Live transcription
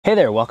Hey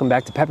there, welcome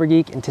back to Pepper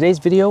Geek. In today's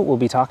video, we'll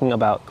be talking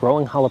about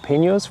growing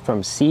jalapeños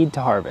from seed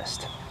to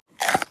harvest.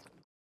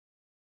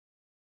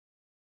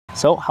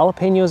 So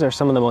jalapeños are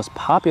some of the most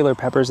popular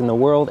peppers in the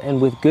world,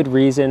 and with good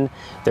reason.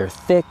 They're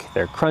thick,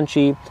 they're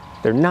crunchy,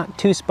 they're not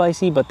too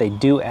spicy, but they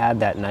do add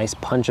that nice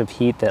punch of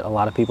heat that a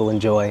lot of people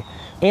enjoy.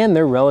 And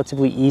they're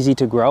relatively easy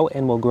to grow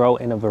and will grow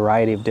in a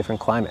variety of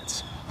different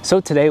climates. So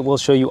today we'll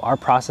show you our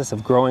process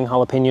of growing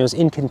jalapeños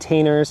in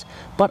containers,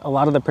 but a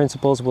lot of the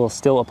principles will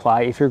still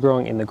apply if you're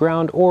growing in the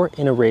ground or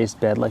in a raised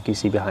bed like you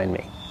see behind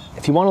me.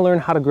 If you want to learn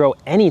how to grow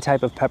any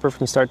type of pepper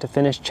from start to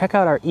finish, check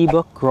out our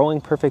ebook, Growing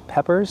Perfect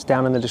Peppers,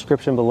 down in the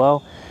description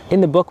below. In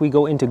the book, we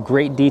go into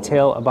great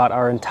detail about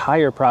our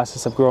entire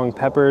process of growing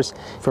peppers,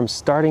 from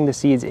starting the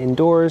seeds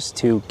indoors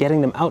to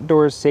getting them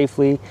outdoors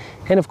safely,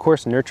 and of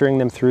course, nurturing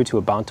them through to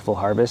a bountiful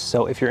harvest.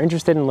 So if you're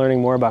interested in learning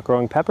more about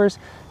growing peppers,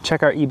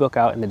 check our ebook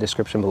out in the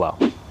description below.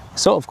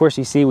 So of course,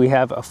 you see we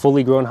have a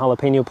fully grown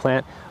jalapeno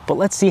plant, but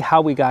let's see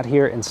how we got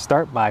here and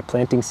start by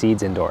planting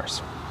seeds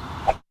indoors.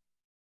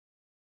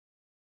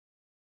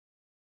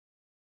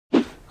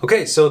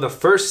 Okay, so the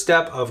first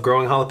step of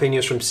growing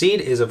jalapeños from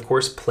seed is of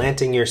course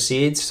planting your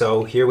seeds.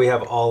 So here we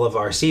have all of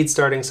our seed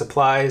starting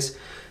supplies.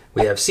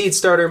 We have seed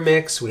starter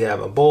mix, we have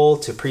a bowl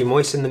to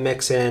pre-moisten the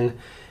mix in,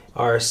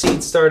 our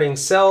seed starting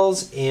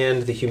cells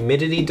and the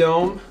humidity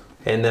dome,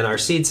 and then our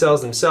seed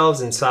cells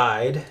themselves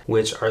inside,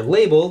 which are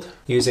labeled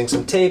using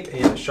some tape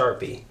and a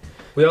Sharpie.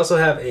 We also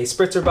have a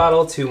spritzer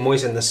bottle to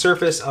moisten the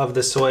surface of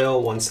the soil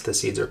once the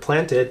seeds are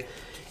planted,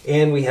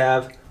 and we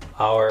have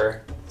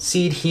our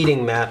seed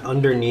heating mat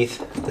underneath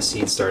the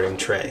seed starting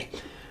tray.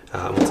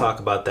 We'll talk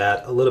about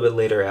that a little bit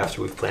later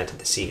after we've planted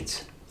the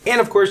seeds. And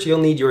of course,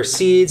 you'll need your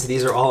seeds.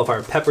 These are all of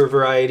our pepper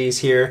varieties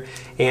here.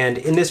 And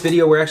in this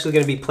video, we're actually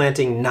going to be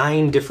planting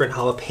 9 different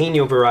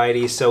jalapeno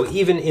varieties. So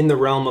even in the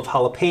realm of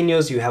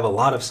jalapenos, you have a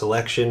lot of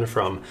selection,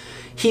 from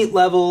heat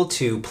level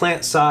to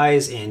plant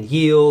size and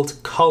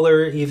yield,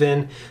 color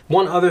even.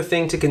 One other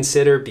thing to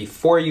consider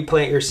before you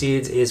plant your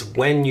seeds is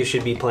when you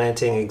should be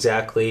planting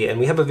exactly. And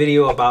we have a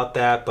video about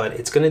that, but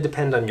it's going to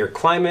depend on your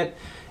climate.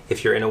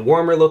 If you're in a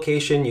warmer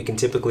location, you can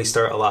typically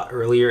start a lot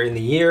earlier in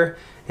the year.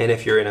 And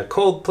if you're in a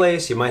cold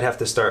place, you might have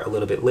to start a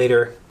little bit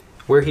later.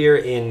 We're here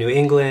in New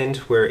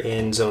England, we're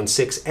in zone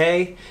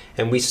 6A,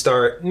 and we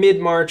start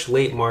mid-March.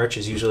 Late March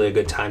is usually a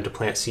good time to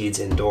plant seeds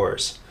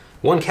indoors.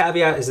 One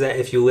caveat is that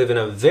if you live in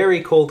a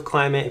very cold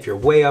climate, if you're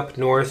way up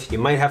north, you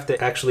might have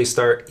to actually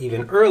start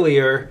even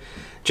earlier,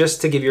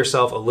 just to give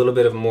yourself a little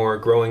bit of more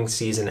growing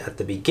season at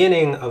the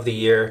beginning of the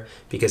year,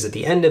 because at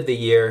the end of the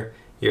year,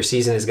 your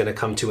season is going to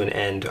come to an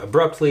end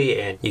abruptly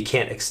and you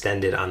can't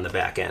extend it on the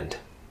back end.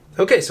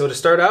 Okay, so to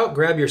start out,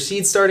 grab your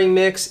seed starting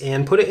mix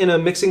and put it in a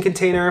mixing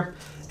container.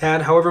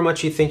 Add however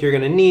much you think you're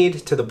going to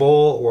need to the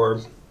bowl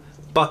or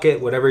bucket,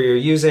 whatever you're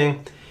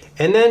using.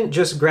 And then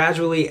just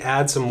gradually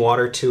add some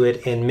water to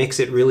it and mix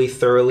it really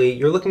thoroughly.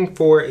 You're looking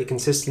for a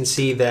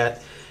consistency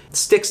that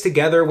sticks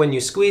together when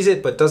you squeeze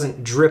it, but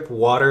doesn't drip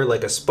water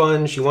like a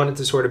sponge. You want it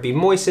to sort of be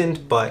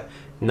moistened, but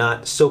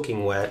not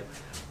soaking wet.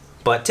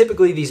 But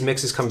typically these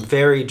mixes come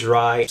very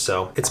dry,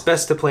 so it's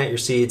best to plant your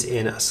seeds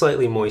in a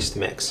slightly moist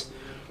mix.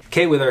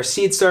 Okay, with our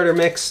seed starter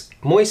mix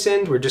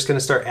moistened, we're just going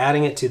to start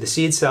adding it to the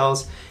seed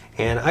cells.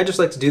 And I just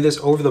like to do this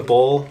over the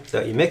bowl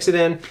that you mix it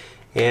in,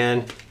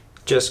 and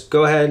just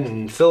go ahead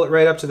and fill it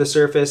right up to the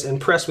surface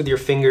and press with your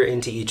finger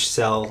into each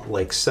cell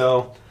like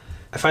so.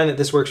 I find that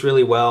this works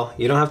really well.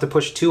 You don't have to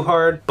push too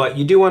hard, but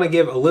you do want to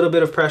give a little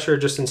bit of pressure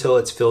just until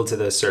it's filled to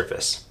the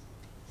surface.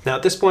 Now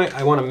at this point,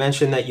 I want to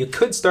mention that you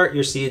could start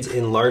your seeds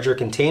in larger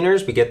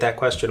containers. We get that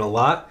question a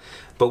lot.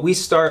 But we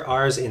start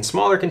ours in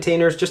smaller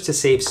containers just to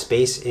save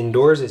space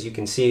indoors. As you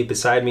can see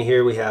beside me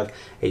here, we have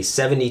a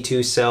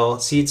 72 cell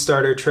seed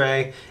starter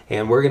tray,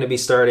 and we're going to be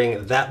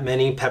starting that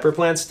many pepper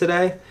plants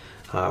today.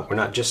 We're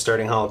not just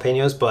starting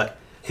jalapenos, but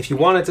if you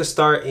wanted to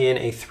start in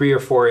a 3 or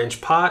 4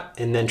 inch pot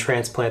and then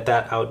transplant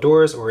that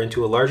outdoors or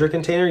into a larger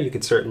container, you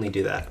could certainly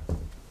do that.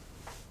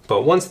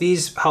 But once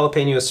these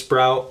jalapenos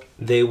sprout,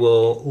 they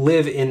will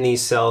live in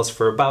these cells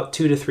for about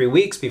 2 to 3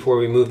 weeks before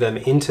we move them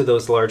into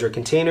those larger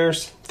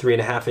containers,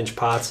 3.5 inch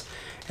pots,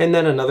 and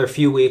then another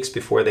few weeks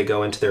before they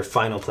go into their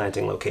final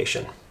planting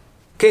location.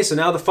 Okay, so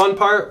now the fun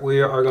part, we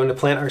are going to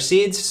plant our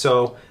seeds.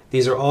 So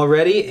these are all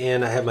ready,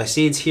 and I have my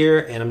seeds here,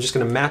 and I'm just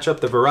going to match up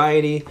the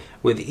variety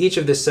with each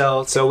of the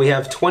cells. So we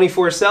have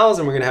 24 cells,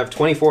 and we're going to have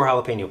 24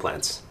 jalapeno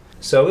plants.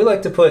 So we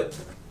like to put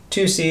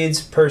 2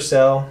 seeds per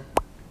cell,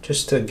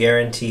 just to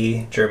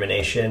guarantee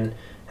germination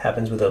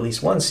happens with at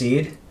least 1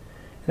 seed.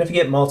 And if you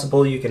get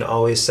multiple, you can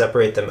always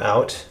separate them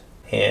out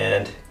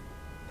and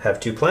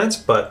have 2 plants,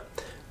 but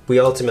we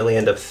ultimately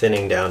end up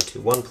thinning down to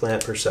 1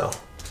 plant per cell.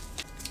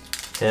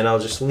 And I'll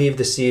just leave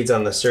the seeds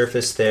on the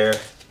surface there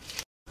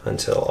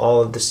until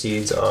all of the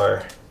seeds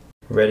are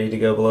ready to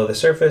go below the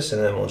surface,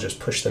 and then we'll just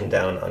push them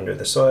down under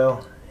the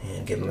soil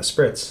and give them a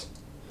spritz.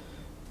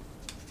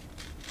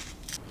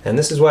 And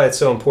this is why it's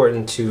so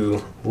important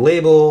to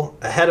label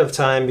ahead of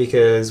time,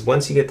 because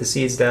once you get the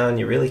seeds down,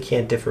 you really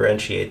can't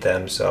differentiate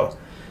them. So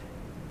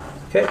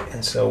Okay,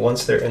 and so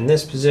once they're in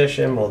this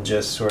position, we'll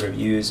just sort of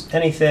use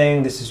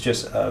anything. This is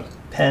just a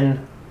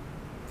pen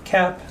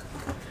cap.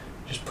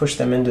 Just push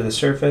them into the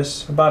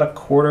surface about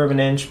 1/4 of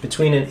an inch,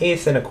 between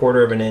 1/8 and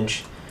 1/4 of an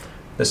inch.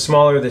 The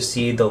smaller the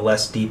seed, the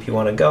less deep you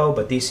want to go,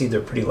 but these seeds are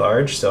pretty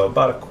large, so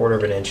about 1/4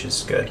 of an inch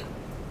is good.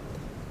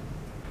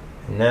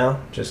 And now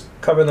just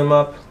cover them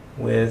up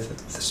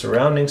with the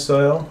surrounding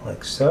soil,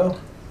 like so.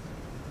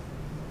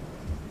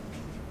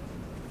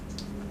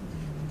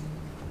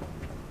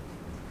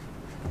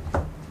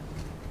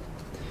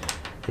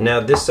 Now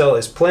this cell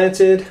is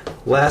planted.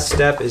 Last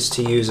step is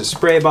to use a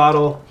spray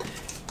bottle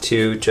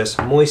to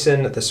just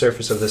moisten the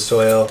surface of the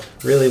soil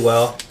really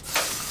well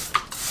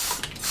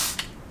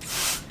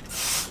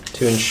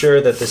to ensure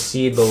that the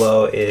seed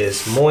below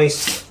is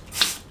moist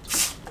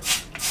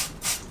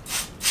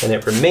and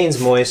it remains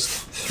moist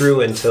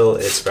through until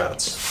it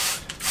sprouts.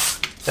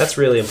 That's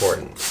really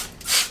important.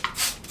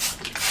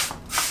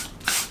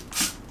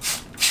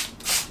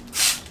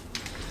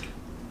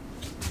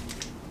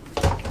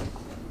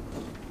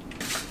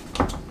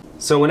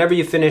 So whenever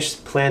you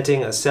finish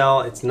planting a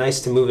cell, it's nice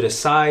to move it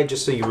aside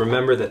just so you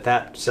remember that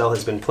that cell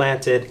has been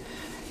planted.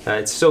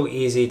 It's so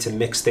easy to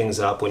mix things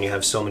up when you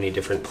have so many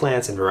different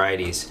plants and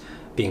varieties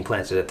being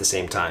planted at the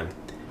same time.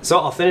 So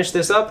I'll finish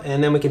this up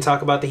and then we can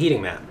talk about the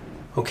heating mat.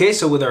 Okay,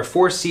 so with our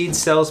 4 seed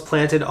cells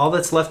planted, all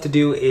that's left to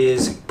do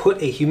is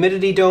put a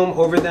humidity dome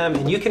over them,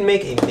 and you can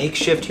make a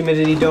makeshift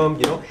humidity dome.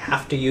 You don't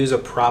have to use a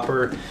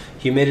proper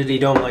humidity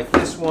dome like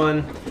this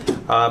one.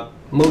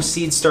 Most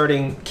seed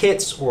starting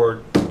kits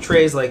or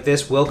trays like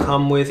this will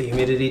come with a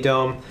humidity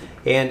dome,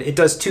 and it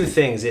does 2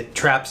 things. It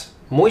traps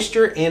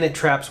moisture and it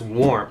traps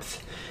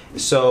warmth.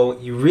 So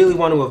you really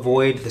want to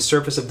avoid the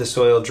surface of the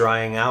soil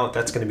drying out.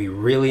 That's going to be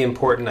really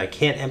important. I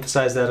can't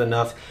emphasize that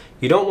enough.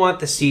 You don't want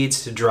the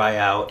seeds to dry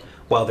out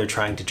while they're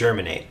trying to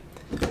germinate.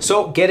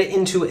 So get it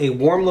into a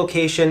warm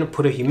location,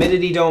 put a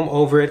humidity dome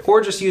over it,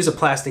 or just use a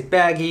plastic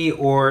baggie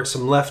or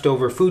some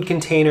leftover food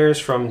containers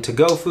from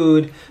to-go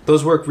food.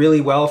 Those work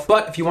really well.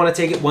 But if you want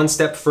to take it one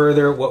step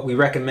further, what we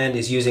recommend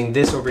is using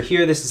this over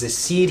here. This is a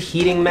seed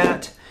heating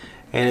mat,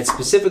 and it's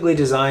specifically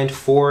designed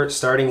for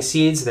starting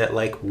seeds that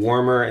like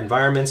warmer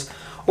environments,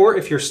 or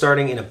if you're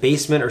starting in a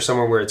basement or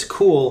somewhere where it's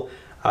cool,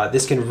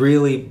 this can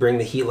really bring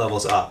the heat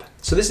levels up.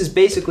 So this is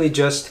basically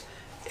just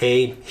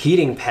a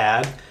heating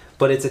pad,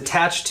 but it's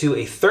attached to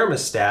a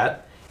thermostat,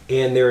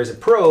 and there is a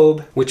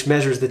probe which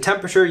measures the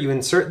temperature. You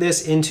insert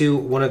this into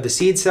one of the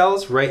seed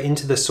cells right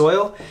into the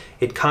soil.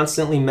 It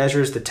constantly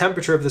measures the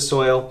temperature of the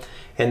soil,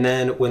 and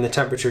then when the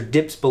temperature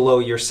dips below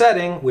your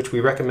setting, which we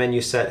recommend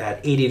you set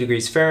at 80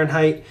 degrees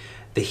Fahrenheit,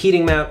 the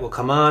heating mat will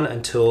come on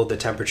until the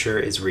temperature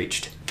is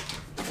reached.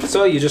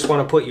 So you just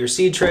want to put your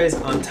seed trays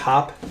on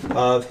top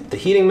of the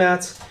heating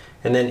mats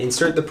and then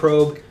insert the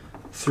probe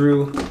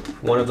through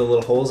one of the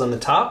little holes on the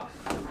top,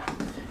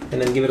 and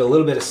then give it a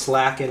little bit of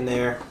slack in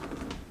there.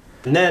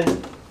 And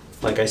then,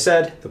 like I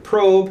said, the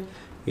probe,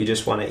 you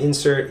just want to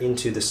insert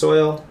into the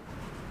soil,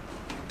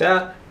 like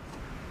that,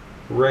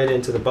 right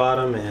into the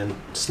bottom and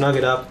snug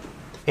it up.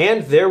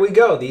 And there we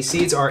go. These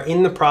seeds are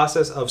in the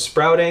process of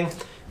sprouting.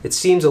 It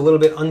seems a little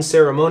bit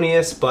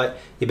unceremonious, but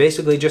you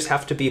basically just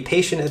have to be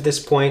patient at this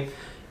point.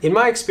 In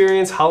my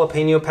experience,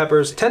 jalapeno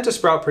peppers tend to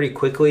sprout pretty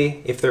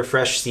quickly if they're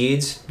fresh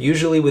seeds,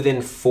 usually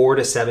within 4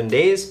 to 7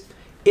 days.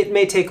 It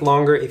may take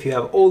longer if you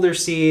have older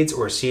seeds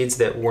or seeds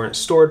that weren't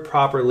stored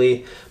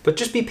properly, but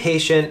just be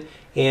patient,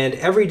 and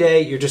every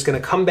day you're just gonna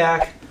come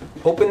back,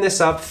 open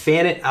this up,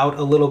 fan it out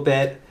a little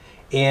bit,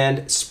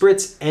 and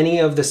spritz any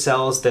of the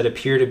cells that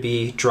appear to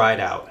be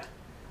dried out.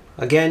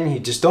 Again, you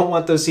just don't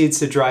want those seeds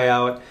to dry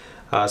out,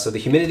 so the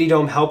humidity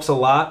dome helps a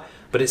lot,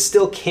 but it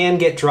still can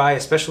get dry,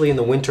 especially in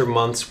the winter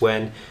months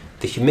when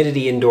the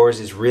humidity indoors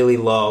is really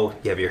low,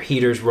 you have your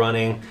heaters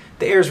running,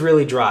 the air is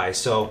really dry.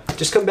 So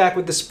just come back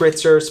with the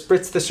spritzer,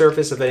 spritz the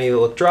surface of any that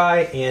look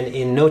dry, and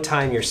in no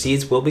time your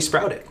seeds will be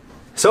sprouted.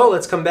 So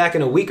let's come back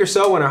in a week or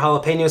so when our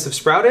jalapenos have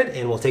sprouted,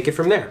 and we'll take it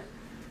from there.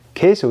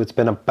 Okay, so it's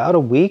been about a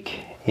week,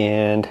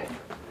 and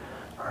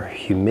our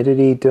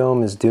humidity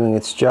dome is doing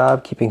its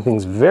job, keeping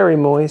things very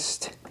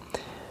moist.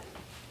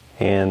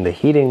 And the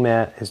heating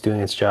mat is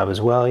doing its job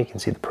as well. You can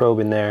see the probe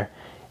in there.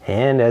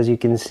 And as you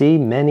can see,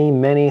 many,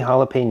 many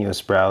jalapeno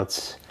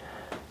sprouts.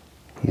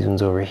 These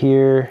ones over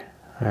here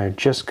are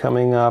just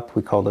coming up.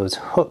 We call those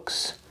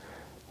hooks.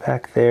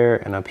 Back there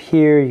and up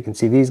here, you can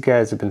see these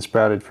guys have been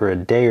sprouted for a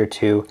day or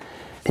two.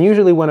 And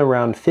usually when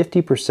around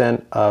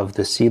 50% of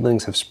the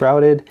seedlings have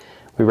sprouted,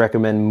 we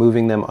recommend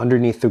moving them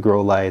underneath the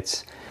grow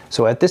lights.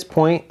 So at this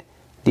point,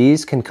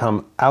 these can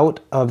come out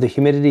of the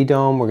humidity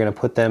dome. We're gonna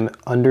put them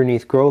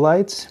underneath grow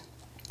lights.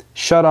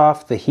 Shut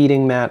off the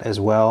heating mat as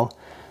well.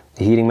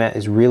 The heating mat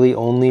is really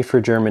only for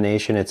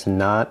germination. It's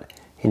not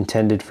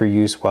intended for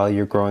use while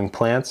you're growing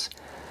plants.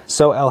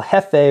 So El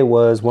Jefe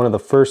was one of the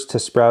first to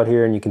sprout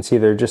here, and you can see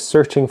they're just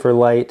searching for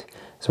light.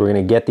 So we're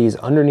gonna get these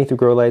underneath the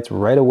grow lights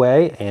right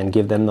away and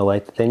give them the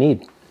light that they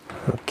need.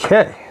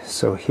 Okay,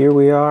 so here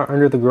we are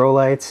under the grow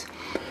lights.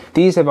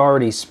 These have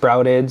already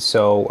sprouted,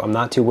 so I'm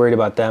not too worried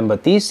about them,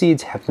 but these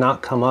seeds have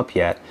not come up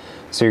yet.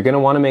 So you're going to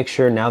want to make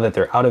sure now that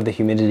they're out of the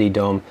humidity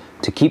dome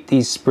to keep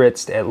these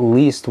spritzed at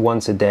least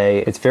once a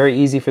day. It's very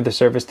easy for the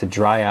surface to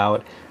dry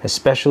out,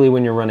 especially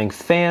when you're running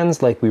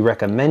fans like we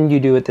recommend you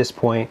do at this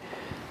point.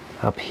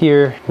 Up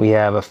here we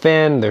have a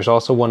fan. There's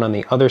also one on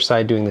the other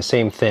side doing the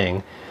same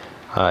thing.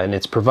 And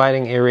it's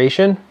providing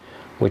aeration,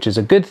 which is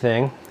a good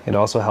thing. It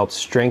also helps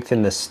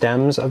strengthen the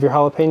stems of your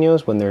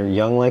jalapenos when they're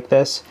young like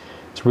this.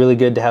 It's really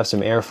good to have some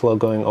airflow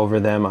going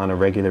over them on a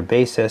regular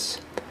basis.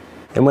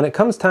 And when it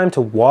comes time to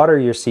water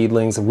your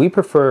seedlings, we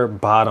prefer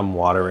bottom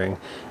watering.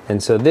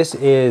 And so this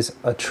is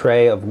a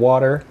tray of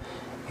water,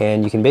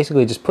 and you can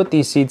basically just put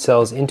these seed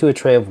cells into a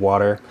tray of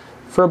water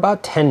for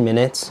about 10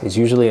 minutes is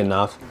usually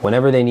enough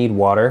whenever they need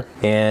water.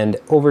 And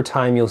over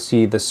time, you'll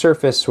see the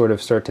surface sort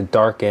of start to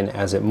darken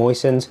as it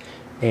moistens,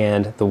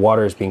 and the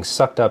water is being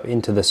sucked up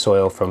into the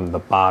soil from the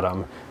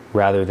bottom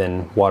rather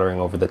than watering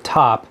over the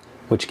top,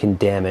 which can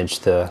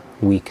damage the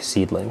weak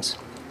seedlings.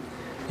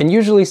 And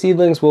usually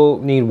seedlings will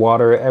need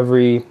water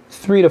every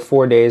 3 to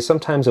 4 days,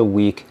 sometimes a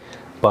week.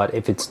 But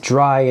if it's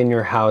dry in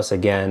your house,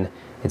 again,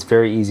 it's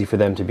very easy for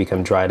them to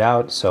become dried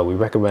out. So we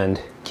recommend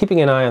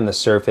keeping an eye on the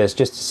surface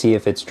just to see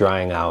if it's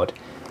drying out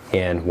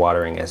and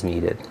watering as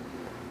needed.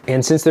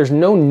 And since there's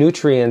no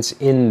nutrients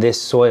in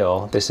this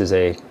soil, this is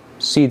a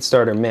seed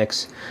starter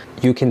mix,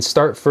 you can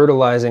start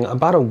fertilizing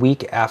about a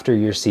week after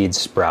your seeds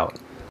sprout.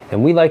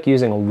 And we like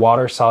using a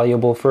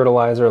water-soluble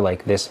fertilizer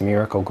like this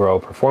Miracle Grow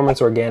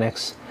Performance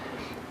Organics,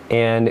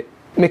 and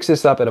mix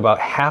this up at about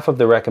half of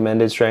the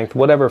recommended strength.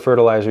 Whatever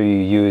fertilizer you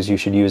use, you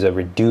should use a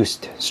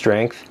reduced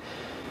strength,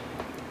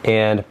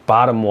 and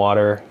bottom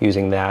water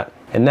using that,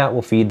 and that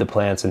will feed the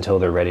plants until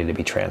they're ready to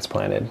be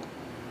transplanted.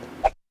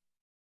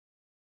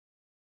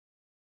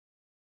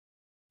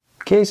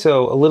 Okay,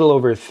 so a little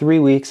over 3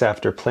 weeks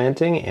after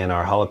planting, and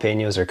our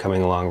jalapenos are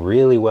coming along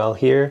really well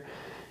here.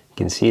 You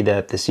can see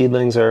that the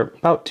seedlings are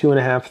about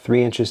 2.5 to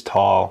 3 inches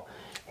tall,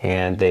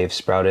 and they've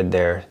sprouted.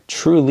 Their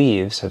true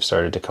leaves have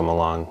started to come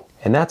along.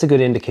 And that's a good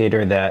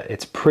indicator that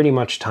it's pretty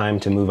much time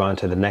to move on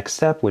to the next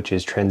step, which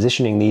is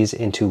transitioning these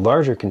into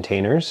larger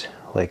containers,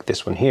 like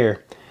this one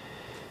here.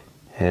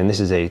 And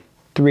this is a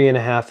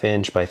 3.5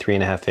 inch by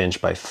 3.5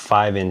 inch by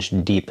 5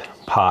 inch deep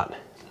pot.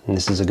 And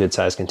this is a good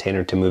size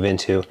container to move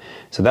into.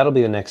 So that'll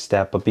be the next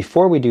step. But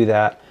before we do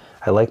that,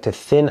 I like to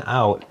thin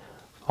out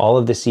all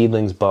of the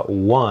seedlings but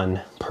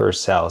one per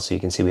cell. So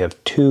you can see we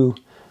have 2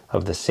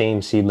 of the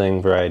same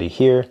seedling variety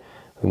here.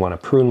 We want to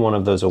prune one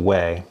of those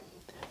away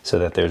so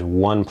that there's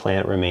 1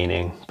 plant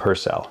remaining per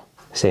cell.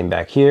 Same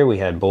back here, we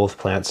had both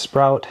plants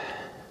sprout.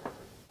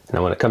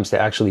 Now when it comes to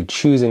actually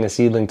choosing a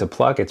seedling to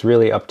pluck, it's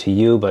really up to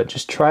you, but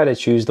just try to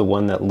choose the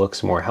one that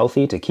looks more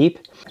healthy to keep.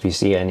 If you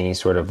see any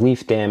sort of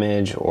leaf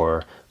damage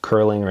or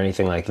curling or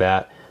anything like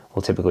that,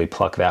 we'll typically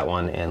pluck that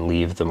one and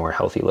leave the more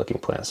healthy looking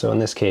plant. So in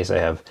this case, I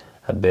have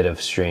a bit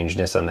of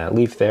strangeness on that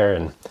leaf there,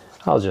 and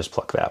I'll just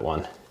pluck that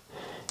one.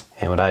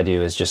 And what I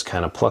do is just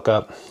kind of pluck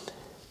up,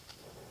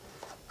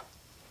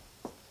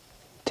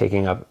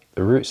 taking up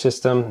the root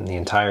system, the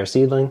entire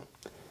seedling,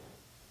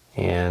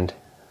 and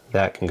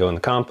that can go in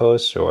the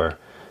compost or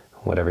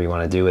whatever you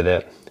want to do with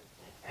it.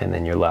 And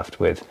then you're left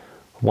with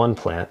 1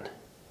 plant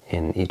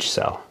in each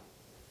cell.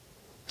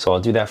 So I'll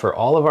do that for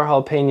all of our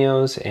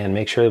jalapenos and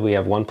make sure that we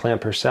have 1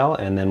 plant per cell,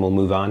 and then we'll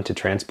move on to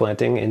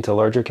transplanting into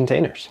larger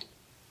containers.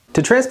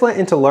 To transplant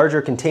into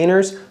larger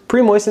containers,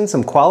 pre-moisten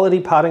some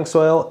quality potting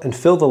soil and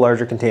fill the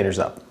larger containers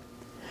up.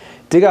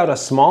 Dig out a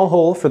small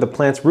hole for the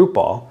plant's root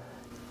ball.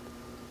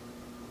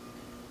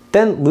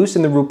 Then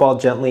loosen the root ball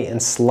gently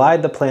and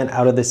slide the plant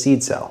out of the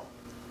seed cell.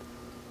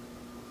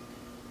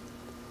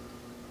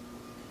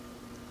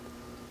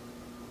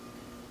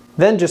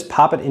 Then just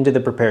pop it into the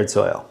prepared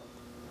soil.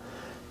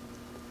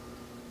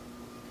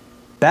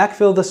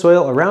 Backfill the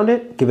soil around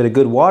it, give it a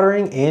good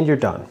watering, and you're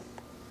done.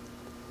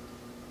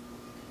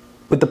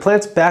 With the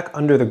plants back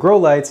under the grow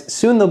lights,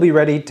 soon they'll be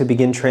ready to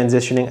begin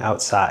transitioning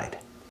outside.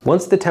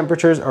 Once the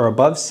temperatures are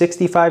above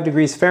 65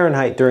 degrees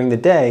Fahrenheit during the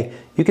day,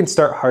 you can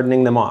start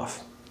hardening them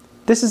off.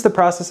 This is the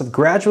process of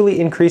gradually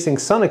increasing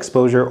sun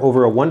exposure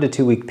over a 1 to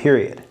 2 week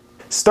period.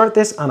 Start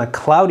this on a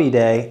cloudy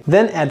day,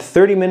 then add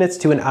 30 minutes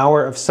to an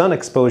hour of sun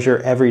exposure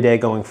every day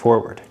going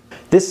forward.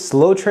 This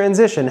slow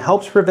transition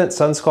helps prevent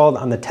sun scald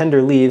on the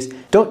tender leaves.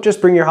 Don't just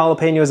bring your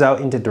jalapenos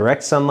out into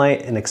direct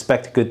sunlight and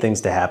expect good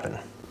things to happen.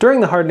 During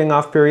the hardening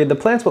off period, the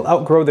plants will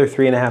outgrow their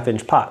 3.5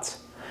 inch pots.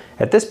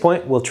 At this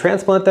point, we'll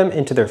transplant them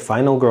into their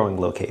final growing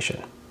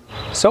location.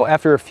 So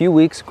after a few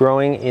weeks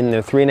growing in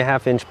their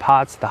 3.5 inch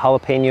pots, the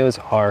jalapenos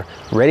are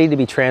ready to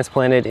be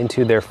transplanted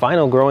into their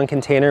final growing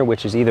container,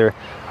 which is either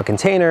a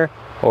container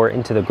or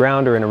into the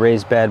ground or in a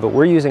raised bed, but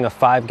we're using a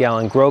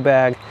 5-gallon grow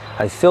bag.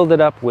 I filled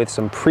it up with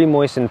some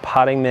pre-moistened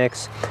potting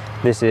mix.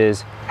 This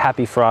is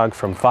Happy Frog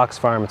from Fox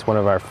Farm. It's one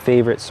of our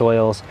favorite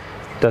soils.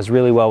 Does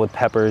really well with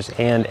peppers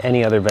and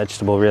any other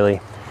vegetable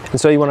really. And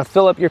so you want to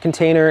fill up your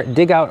container,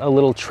 dig out a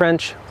little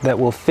trench that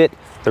will fit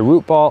the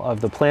root ball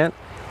of the plant,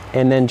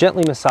 and then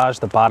gently massage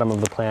the bottom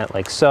of the plant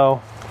like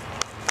so,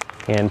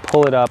 and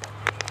pull it up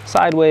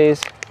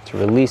sideways to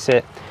release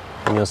it.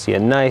 And you'll see a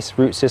nice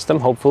root system,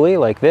 hopefully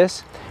like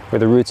this. where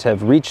the roots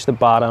have reached the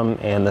bottom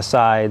and the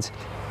sides.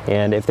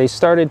 And if they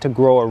started to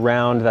grow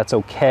around, that's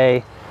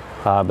okay.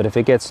 But if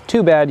it gets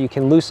too bad, you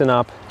can loosen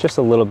up just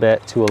a little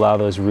bit to allow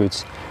those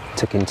roots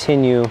to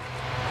continue.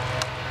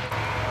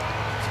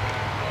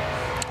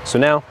 So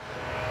now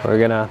we're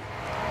gonna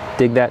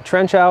dig that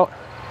trench out,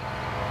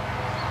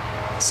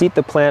 seat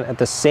the plant at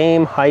the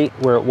same height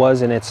where it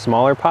was in its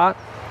smaller pot.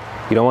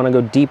 You don't want to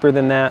go deeper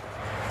than that.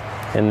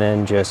 And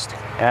then just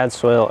add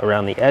soil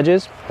around the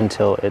edges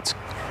until it's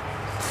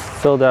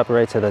filled up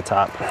right to the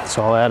top.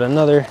 So I'll add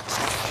another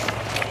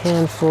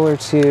handful or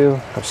two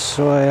of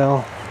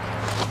soil.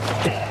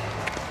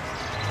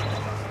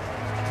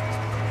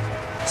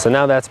 So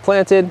now that's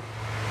planted.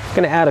 I'm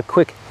gonna add a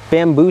quick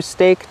bamboo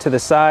stake to the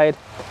side.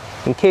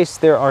 In case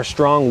there are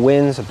strong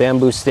winds, a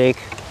bamboo stake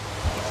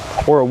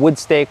or a wood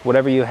stake,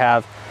 whatever you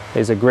have,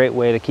 is a great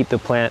way to keep the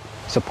plant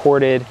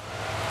supported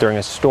during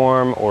a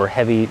storm or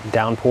heavy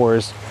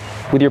downpours.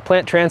 With your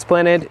plant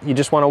transplanted, you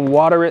just want to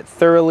water it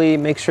thoroughly,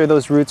 make sure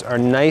those roots are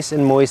nice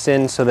and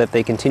moistened so that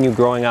they continue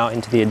growing out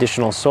into the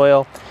additional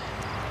soil.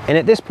 And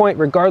at this point,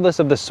 regardless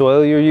of the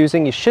soil you're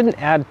using, you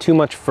shouldn't add too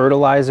much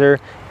fertilizer.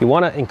 You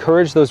want to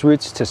encourage those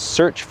roots to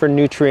search for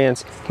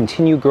nutrients,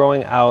 continue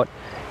growing out,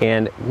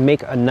 and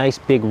make a nice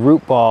big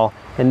root ball.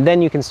 And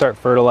then you can start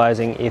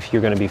fertilizing if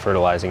you're going to be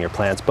fertilizing your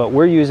plants. But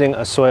we're using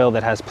a soil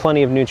that has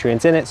plenty of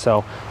nutrients in it,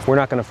 so we're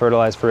not going to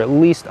fertilize for at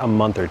least a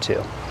month or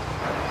two.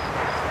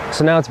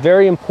 So now it's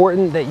very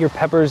important that your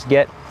peppers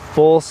get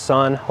full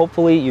sun.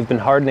 Hopefully you've been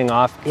hardening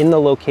off in the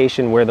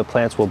location where the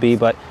plants will be,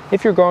 but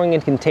if you're growing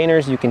in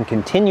containers, you can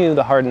continue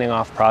the hardening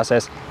off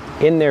process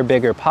in their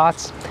bigger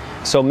pots.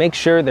 So make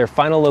sure their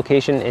final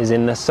location is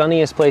in the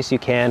sunniest place you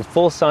can.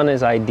 Full sun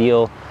is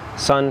ideal,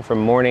 sun from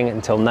morning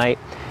until night.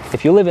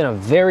 If you live in a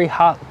very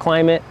hot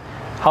climate,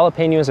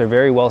 jalapeños are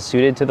very well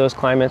suited to those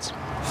climates,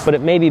 but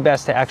it may be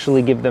best to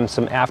actually give them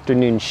some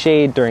afternoon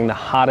shade during the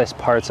hottest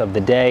parts of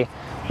the day.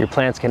 Your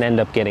plants can end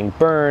up getting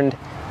burned.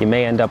 You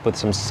may end up with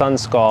some sun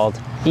scald,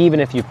 even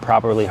if you've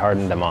properly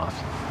hardened them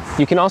off.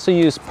 You can also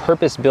use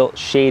purpose-built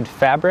shade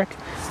fabric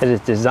that is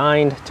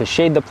designed to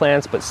shade the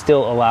plants but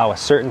still allow a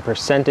certain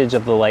percentage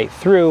of the light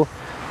through,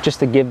 just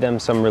to give them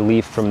some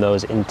relief from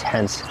those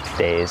intense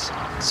days.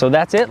 So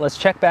that's it. Let's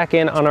check back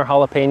in on our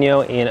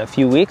jalapeño in a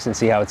few weeks and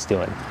see how it's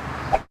doing.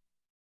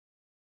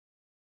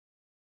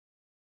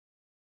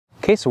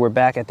 Okay, so we're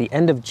back at the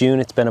end of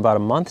June. It's been about a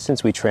month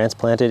since we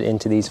transplanted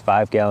into these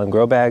 5-gallon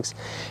grow bags.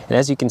 And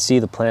as you can see,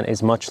 the plant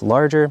is much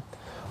larger.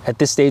 At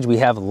this stage, we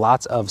have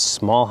lots of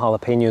small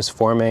jalapeños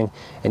forming,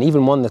 and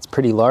even one that's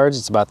pretty large.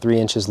 It's about 3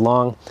 inches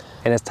long.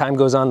 And as time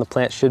goes on, the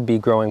plant should be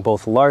growing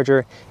both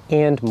larger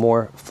and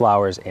more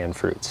flowers and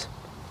fruits.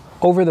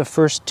 Over the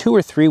first 2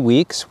 or 3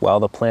 weeks, while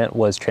the plant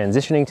was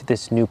transitioning to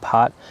this new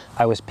pot,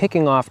 I was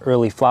picking off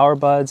early flower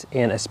buds,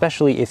 and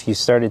especially if you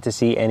started to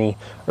see any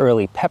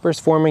early peppers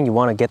forming, you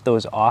want to get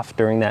those off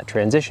during that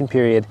transition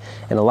period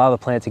and allow the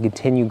plant to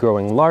continue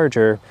growing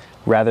larger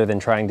rather than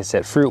trying to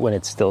set fruit when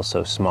it's still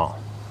so small.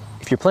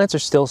 If your plants are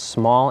still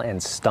small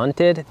and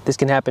stunted, this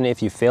can happen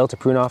if you fail to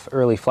prune off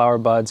early flower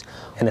buds,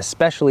 and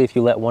especially if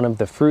you let one of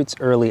the fruits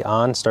early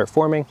on start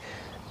forming.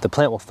 The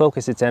plant will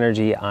focus its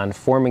energy on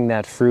forming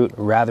that fruit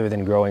rather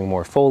than growing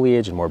more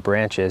foliage and more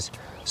branches.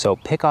 So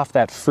pick off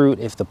that fruit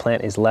if the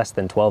plant is less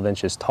than 12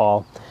 inches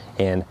tall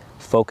and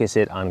focus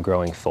it on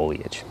growing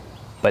foliage.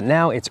 But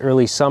now it's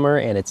early summer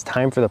and it's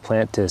time for the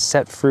plant to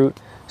set fruit.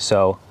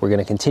 So we're going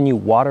to continue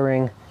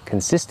watering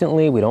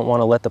consistently. We don't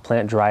want to let the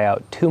plant dry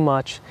out too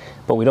much,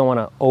 but we don't want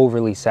to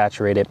overly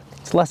saturate it.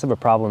 It's less of a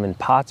problem in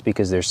pots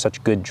because there's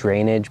such good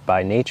drainage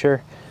by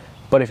nature.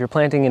 But if you're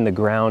planting in the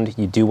ground,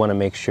 you do want to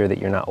make sure that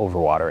you're not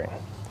overwatering.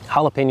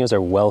 Jalapeños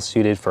are well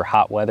suited for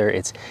hot weather.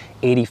 It's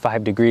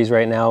 85 degrees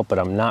right now, but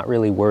I'm not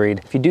really worried.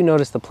 If you do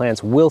notice the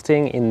plants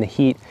wilting in the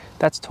heat,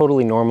 that's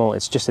totally normal.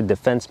 It's just a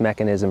defense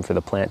mechanism for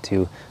the plant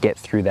to get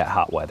through that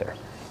hot weather.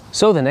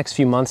 So the next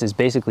few months is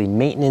basically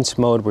maintenance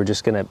mode. We're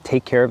just gonna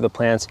take care of the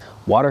plants,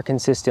 water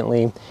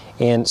consistently,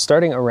 and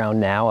starting around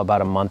now,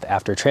 about a month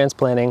after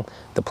transplanting,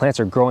 the plants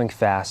are growing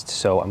fast,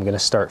 so I'm gonna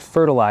start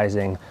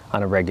fertilizing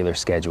on a regular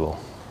schedule.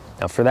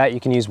 Now for that, you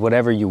can use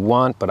whatever you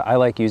want, but I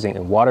like using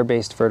a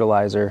water-based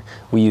fertilizer.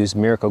 We use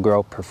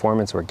Miracle-Gro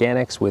Performance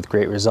Organics with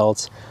great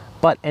results,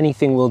 but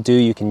anything will do.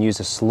 You can use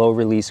a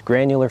slow-release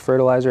granular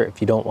fertilizer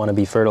if you don't want to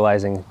be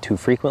fertilizing too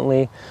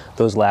frequently.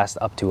 Those last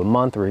up to a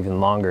month or even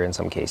longer in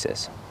some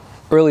cases.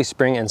 Early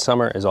spring and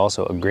summer is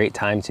also a great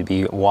time to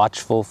be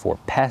watchful for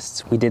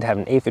pests. We did have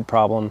an aphid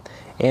problem,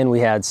 and we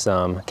had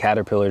some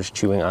caterpillars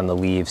chewing on the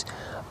leaves.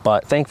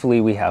 But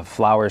thankfully we have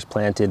flowers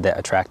planted that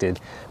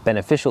attracted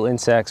beneficial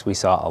insects. We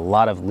saw a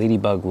lot of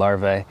ladybug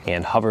larvae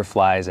and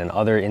hoverflies and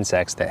other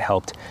insects that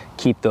helped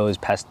keep those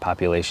pest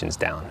populations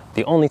down.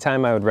 The only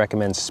time I would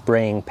recommend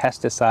spraying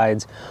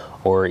pesticides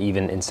or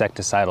even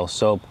insecticidal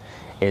soap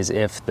is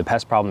if the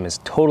pest problem is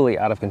totally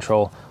out of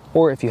control,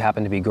 or if you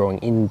happen to be growing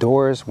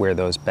indoors where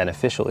those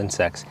beneficial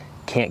insects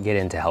can't get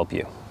in to help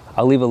you.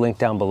 I'll leave a link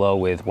down below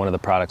with one of the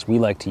products we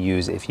like to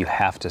use if you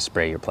have to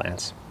spray your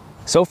plants.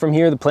 So from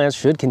here, the plants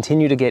should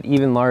continue to get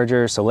even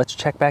larger. So let's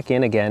check back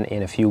in again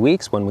in a few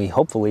weeks when we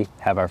hopefully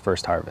have our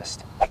first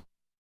harvest.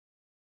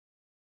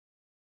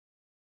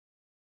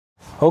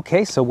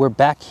 Okay, so we're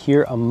back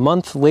here a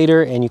month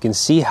later, and you can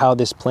see how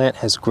this plant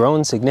has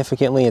grown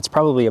significantly. It's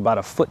probably about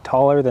a foot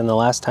taller than the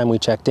last time we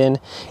checked in,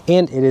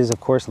 and it is of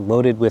course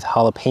loaded with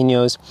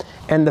jalapeños.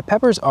 And the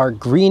peppers are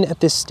green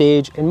at this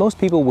stage, and most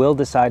people will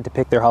decide to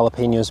pick their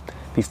jalapeños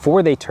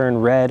before they turn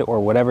red or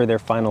whatever their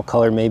final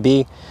color may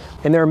be.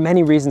 And there are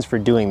many reasons for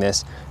doing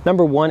this.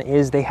 Number one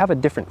is they have a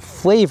different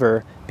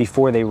flavor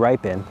before they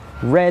ripen.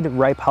 Red,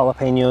 ripe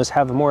jalapeños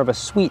have more of a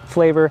sweet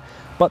flavor,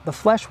 but the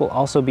flesh will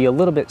also be a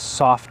little bit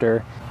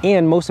softer,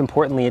 and most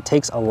importantly, it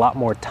takes a lot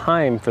more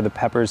time for the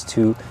peppers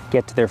to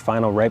get to their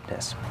final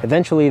ripeness.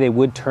 Eventually, they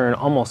would turn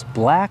almost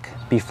black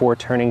before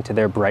turning to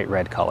their bright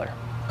red color.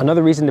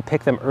 Another reason to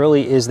pick them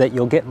early is that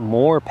you'll get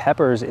more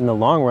peppers in the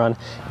long run.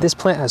 This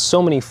plant has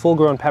so many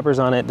full-grown peppers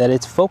on it that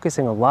it's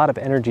focusing a lot of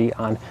energy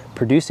on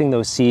producing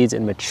those seeds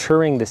and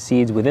maturing the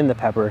seeds within the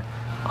pepper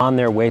on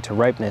their way to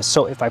ripeness.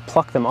 So if I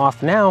pluck them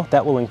off now,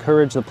 that will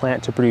encourage the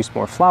plant to produce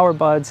more flower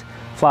buds,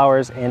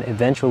 flowers, and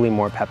eventually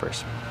more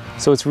peppers.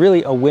 So it's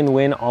really a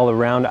win-win all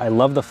around. I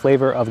love the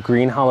flavor of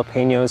green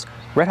jalapeños.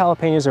 Red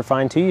jalapeños are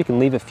fine too. You can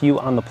leave a few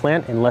on the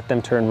plant and let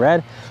them turn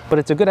red, but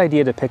it's a good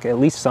idea to pick at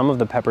least some of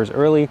the peppers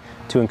early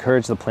to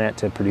encourage the plant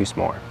to produce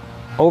more.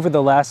 Over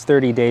the last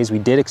 30 days, we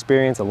did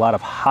experience a lot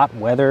of hot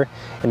weather,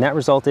 and that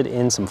resulted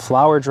in some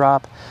flower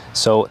drop.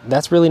 So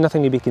that's really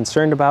nothing to be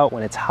concerned about.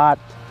 When it's hot,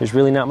 there's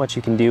really not much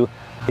you can do.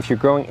 If you're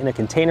growing in a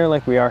container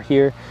like we are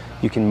here,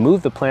 you can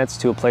move the plants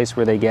to a place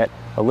where they get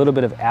a little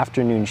bit of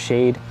afternoon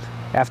shade.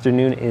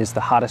 Afternoon is the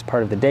hottest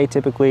part of the day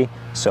typically,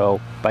 so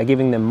by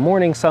giving them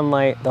morning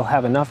sunlight, they'll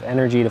have enough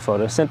energy to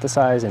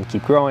photosynthesize and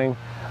keep growing,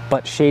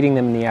 but shading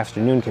them in the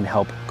afternoon can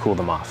help cool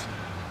them off.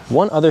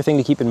 One other thing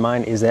to keep in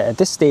mind is that at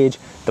this stage,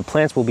 the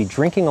plants will be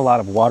drinking a lot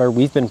of water.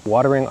 We've been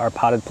watering our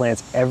potted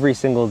plants every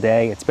single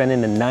day. It's been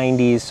in the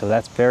 90s, so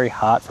that's very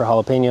hot for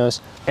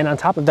jalapeños. And on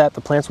top of that,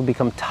 the plants will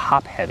become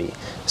top heavy.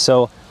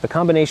 So the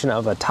combination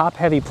of a top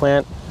heavy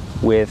plant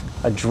with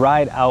a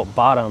dried out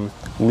bottom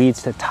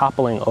leads to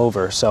toppling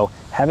over. So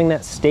having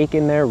that stake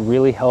in there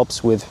really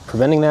helps with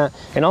preventing that,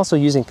 and also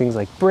using things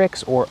like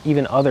bricks or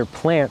even other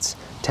plants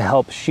to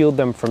help shield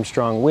them from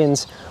strong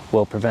winds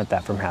will prevent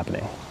that from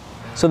happening.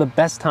 So the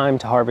best time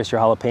to harvest your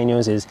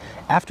jalapeños is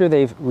after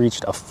they've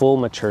reached a full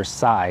mature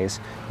size.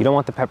 You don't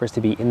want the peppers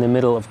to be in the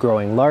middle of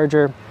growing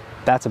larger.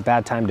 That's a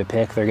bad time to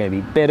pick. They're going to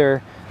be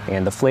bitter,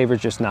 and the flavor's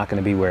just not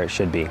going to be where it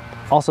should be.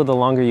 Also, the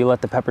longer you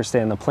let the peppers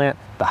stay in the plant,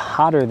 the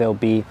hotter they'll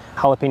be.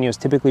 Jalapeños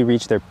typically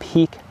reach their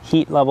peak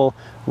heat level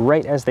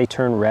right as they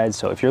turn red.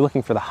 So if you're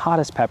looking for the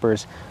hottest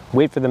peppers,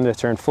 wait for them to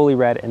turn fully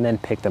red and then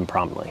pick them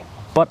promptly.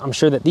 But I'm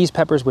sure that these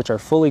peppers, which are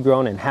fully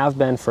grown and have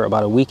been for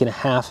about a week and a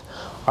half,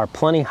 are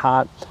plenty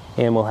hot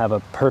and will have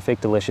a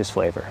perfect, delicious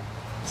flavor.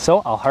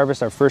 So I'll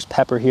harvest our first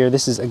pepper here.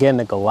 This is again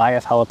the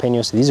Goliath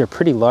jalapeno. So these are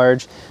pretty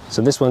large.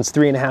 So this one's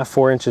 3.5,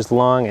 4 inches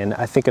long, and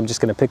I think I'm just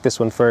gonna pick this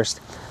one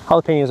first.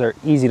 Jalapenos are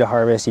easy to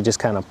harvest. You just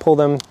kind of pull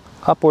them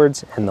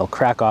upwards and they'll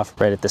crack off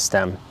right at the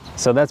stem.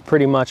 So that's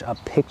pretty much a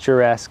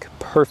picturesque,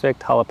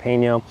 perfect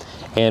jalapeno,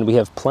 and we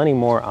have plenty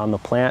more on the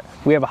plant.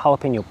 We have a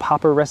jalapeno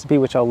popper recipe,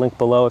 which I'll link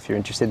below if you're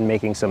interested in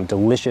making some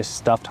delicious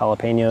stuffed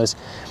jalapenos.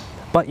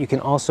 But you can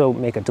also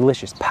make a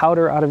delicious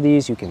powder out of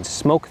these. You can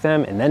smoke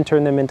them and then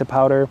turn them into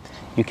powder.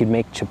 You can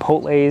make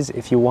chipotles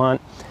if you want.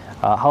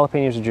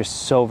 Jalapenos are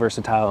just so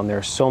versatile, and there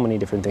are so many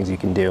different things you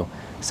can do.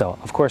 So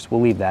of course,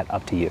 we'll leave that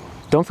up to you.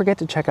 Don't forget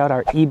to check out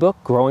our ebook,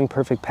 Growing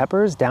Perfect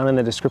Peppers, down in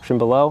the description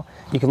below.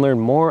 You can learn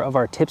more of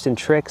our tips and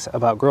tricks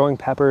about growing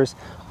peppers.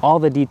 All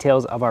the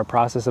details of our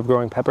process of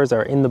growing peppers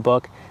are in the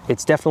book.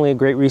 It's definitely a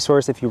great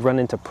resource if you run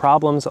into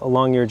problems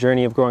along your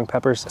journey of growing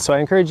peppers. So I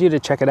encourage you to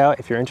check it out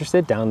if you're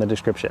interested, down in the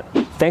description.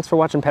 Thanks for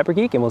watching Pepper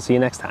Geek, and we'll see you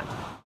next time.